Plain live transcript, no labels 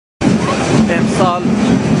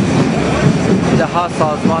دهها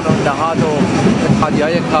سازمان و نهاد و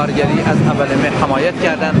اتحادیه‌های کارگری از اول مه حمایت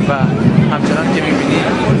کردند و همچنان که می‌بینید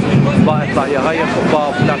با اطلاعیه‌های خود،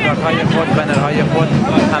 با پلاکاردهای خود، بنرهای خود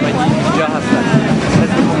همگی اینجا هستند.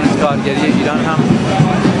 حزب کمونیست کارگری ایران هم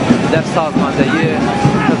در سازماندهی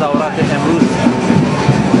تظاهرات امروز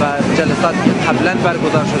و جلساتی که قبلا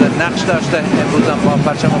برگزار شده نقش داشته. امروز هم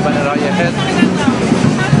با پرچم و بنرهای حزب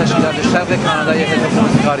تشکیلات شرق کانادای حزب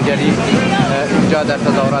کمونیست کارگری اینجا در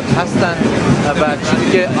تظاهرات هستند و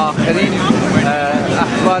چیزی که آخرین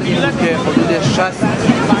اخبار این بود که حدود 60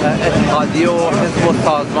 اتحادیه و حزب و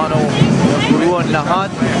سازمان و گروه و نهاد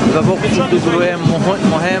و با خصوص دو گروه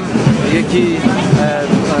مهم، یکی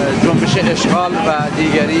جنبش اشغال و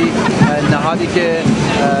دیگری نهادی که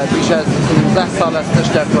بیش از 15 سال استش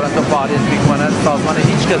در تورنتو فعالیت می‌کند، سازمان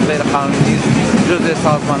هیچ کس غیر قانونی نیست، جزء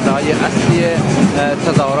سازمانده‌های اصلی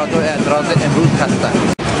تظاهرات و اعتراض امروز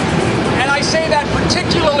هستند. And I say that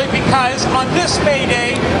particularly because on this May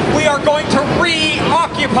Day we are going to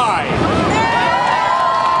reoccupy.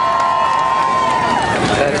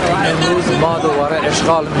 امروز ما دوباره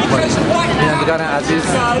اشغال می‌کنیم. بینندگان عزیز،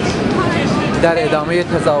 در ادامه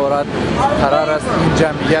تظاهرات قرار است این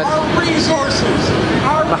جمعیت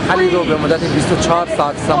محلی رو به مدت 24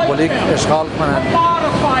 ساعت سمبولیک اشغال کنند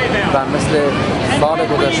و مثل سال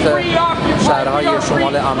گذشته شهرهای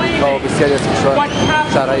شمال آمریکا و بسیاری از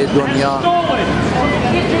شهرهای دنیا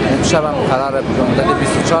امشب هم قرار به مدت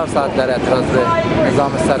 24 ساعت در اعتراض به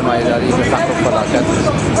نظام سرمایه‌داری به فقر و فلاکت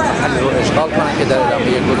محلی رو اشغال کنند که در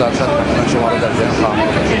ادامه گزارشات من شما رو در جریان خواهم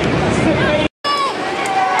گذاشت.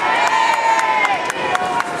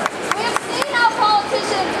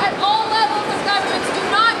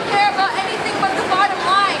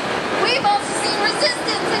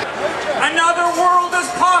 Another world is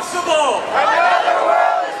possible. Another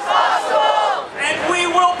world is possible. And we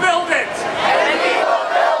will build it. And we will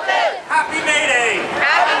build it. Happy May Day.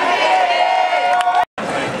 Happy May Day.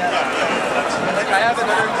 I have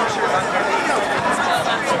another t-shirt on there.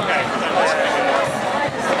 Okay.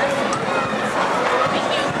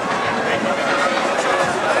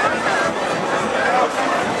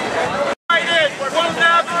 United will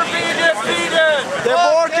never be defeated. The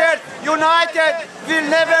workers united will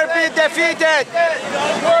never be defeated. The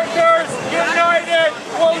workers united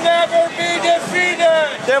will never be defeated.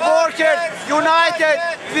 The workers united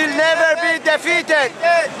will never be defeated.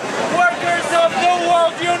 Workers of the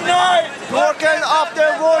world unite. Workers of the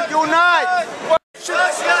world unite.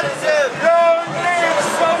 Socialism. Long live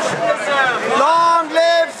socialism. Long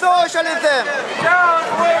live socialism. Down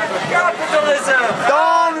with capitalism.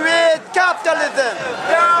 Down with capitalism.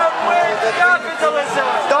 Down with capitalism.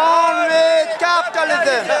 Down with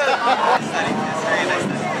capitalism.